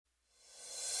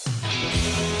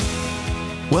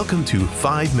Welcome to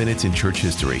 5 Minutes in Church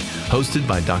History, hosted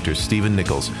by Dr. Stephen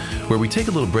Nichols, where we take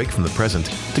a little break from the present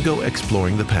to go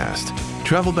exploring the past.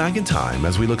 Travel back in time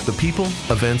as we look at the people,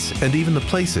 events, and even the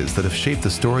places that have shaped the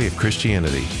story of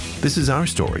Christianity. This is our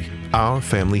story, our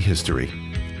family history.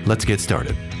 Let's get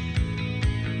started.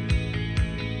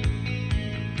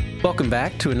 Welcome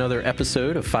back to another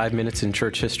episode of 5 Minutes in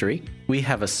Church History. We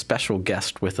have a special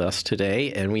guest with us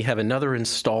today, and we have another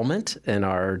installment in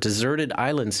our Deserted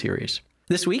Island series.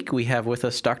 This week, we have with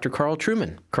us Dr. Carl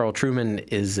Trueman. Carl Trueman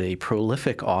is a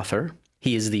prolific author.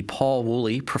 He is the Paul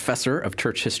Woolley Professor of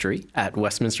Church History at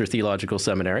Westminster Theological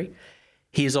Seminary.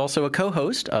 He is also a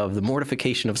co-host of The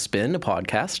Mortification of Spin, a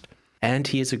podcast, and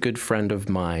he is a good friend of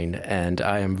mine, and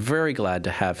I am very glad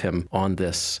to have him on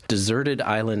this Deserted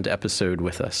Island episode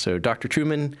with us. So, Dr.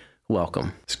 Trueman,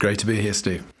 welcome. It's great to be here,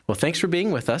 Steve. Well, thanks for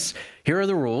being with us. Here are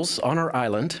the rules. On our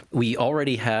island, we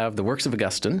already have the works of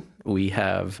Augustine, we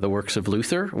have the works of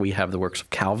Luther, we have the works of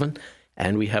Calvin,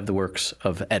 and we have the works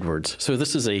of Edwards. So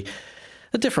this is a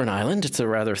different island. It's a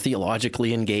rather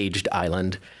theologically engaged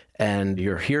island. And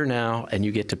you're here now, and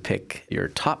you get to pick your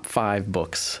top 5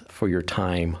 books for your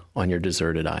time on your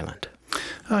deserted island.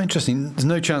 Oh, interesting. There's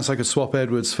no chance I could swap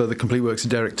Edwards for the complete works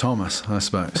of Derek Thomas, I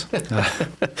suppose.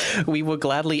 We will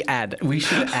gladly add. We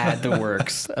should add the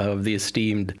works of the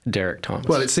esteemed Derek Thomas.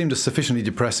 Well, it seemed a sufficiently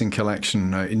depressing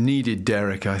collection. It needed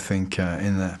Derek, I think,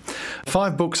 in there.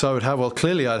 5 books I would have. Well,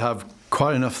 clearly I'd have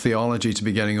quite enough theology to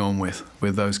be getting on with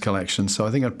those collections. So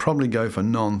I think I'd probably go for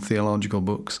non-theological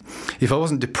books. If I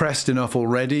wasn't depressed enough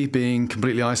already, being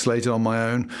completely isolated on my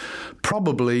own,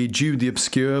 probably Jude the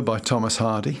Obscure by Thomas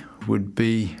Hardy would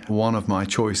be one of my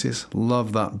choices.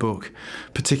 Love that book,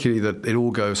 particularly that it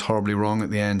all goes horribly wrong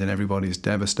at the end and everybody's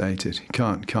devastated. You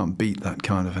can't beat that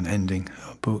kind of an ending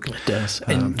book. It does.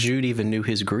 And Jude even knew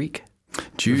his Greek.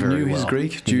 Jude knew his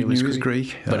Greek. Jude knew his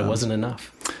Greek. But it wasn't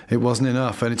enough. It wasn't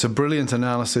enough. And it's a brilliant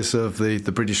analysis of the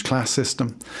British class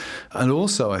system. And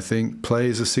also, I think,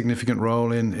 plays a significant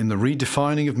role in the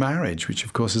redefining of marriage, which,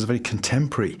 of course, is a very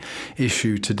contemporary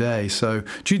issue today. So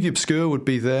Jude the Obscure would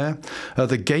be there.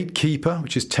 The Gatekeeper,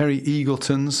 which is Terry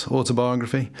Eagleton's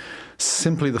autobiography.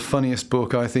 Simply the funniest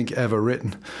book I think ever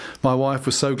written. My wife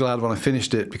was so glad when I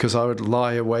finished it because I would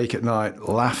lie awake at night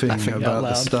laughing about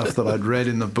the stuff that I'd read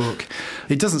in the book.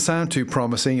 It doesn't sound too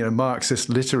promising. A Marxist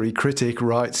literary critic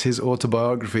writes his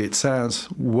autobiography. It sounds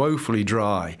woefully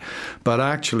dry, but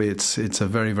actually it's a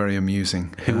very, very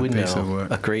amusing piece of work.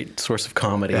 A great source of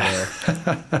comedy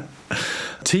there.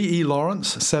 T.E.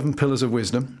 Lawrence, 7 Pillars of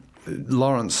Wisdom.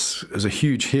 Lawrence is a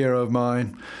huge hero of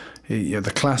mine.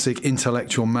 The classic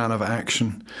intellectual man of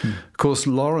action. Of course,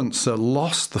 Lawrence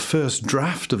lost the first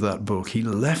draft of that book. He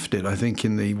left it, I think,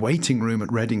 in the waiting room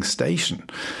at Reading Station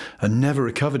and never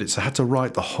recovered it, so had to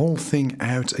write the whole thing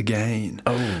out again.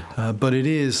 But it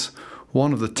is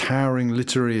one of the towering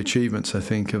literary achievements, I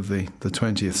think, of the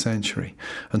 20th century,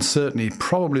 and certainly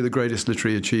probably the greatest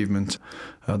literary achievement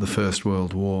of the First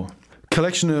World War.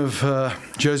 Collection of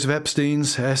Joseph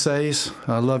Epstein's essays.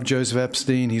 I love Joseph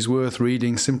Epstein. He's worth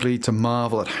reading simply to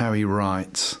marvel at how he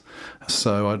writes.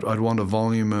 So I'd want a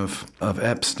volume of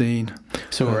Epstein.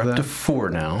 So we're up to 4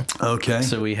 now. Okay.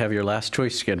 So we have your last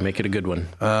choice. You got to make it a good one.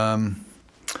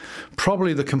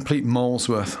 Probably The Complete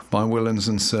Molesworth by Willens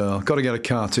and Searle. Got to get a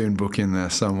cartoon book in there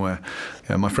somewhere.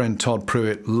 My friend Todd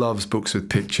Pruitt loves books with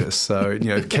pictures, so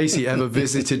in case he ever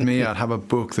visited me, I'd have a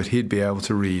book that he'd be able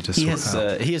to read. He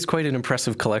has quite an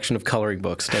impressive collection of coloring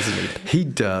books, doesn't he? He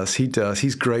does.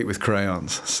 He's great with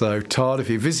crayons. So Todd, if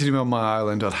you visited me on my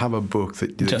island, I'd have a book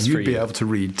that you'd be able to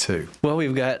read too. Well,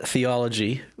 we've got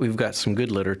theology, we've got some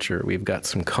good literature, we've got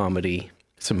some comedy,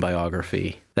 some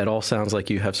biography. That all sounds like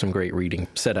you have some great reading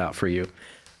set out for you.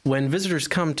 When visitors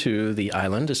come to the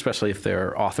island, especially if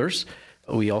they're authors,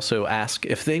 we also ask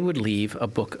if they would leave a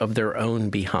book of their own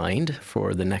behind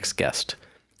for the next guest.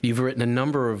 You've written a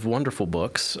number of wonderful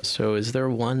books, so is there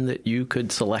one that you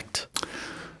could select?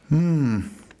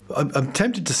 I'm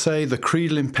tempted to say The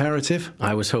Creedal Imperative.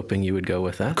 I was hoping you would go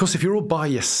with that. Of course, if you're all by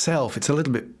yourself, it's a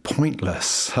little bit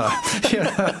pointless.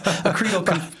 A creedal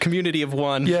community of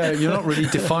one. Yeah, you're not really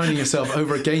defining yourself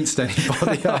over against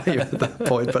anybody, are you, at that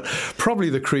point? But probably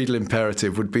The Creedal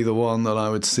Imperative would be the one that I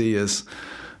would see as,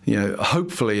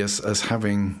 hopefully as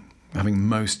having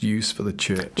most use for the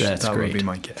church. That's that great. Would be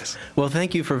my guess. Well,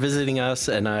 thank you for visiting us,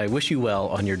 and I wish you well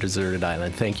on your deserted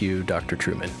island. Thank you, Dr.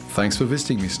 Trueman. Thanks for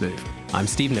visiting me, Steve. I'm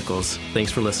Steve Nichols.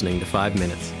 Thanks for listening to 5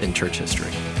 Minutes in Church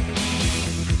History.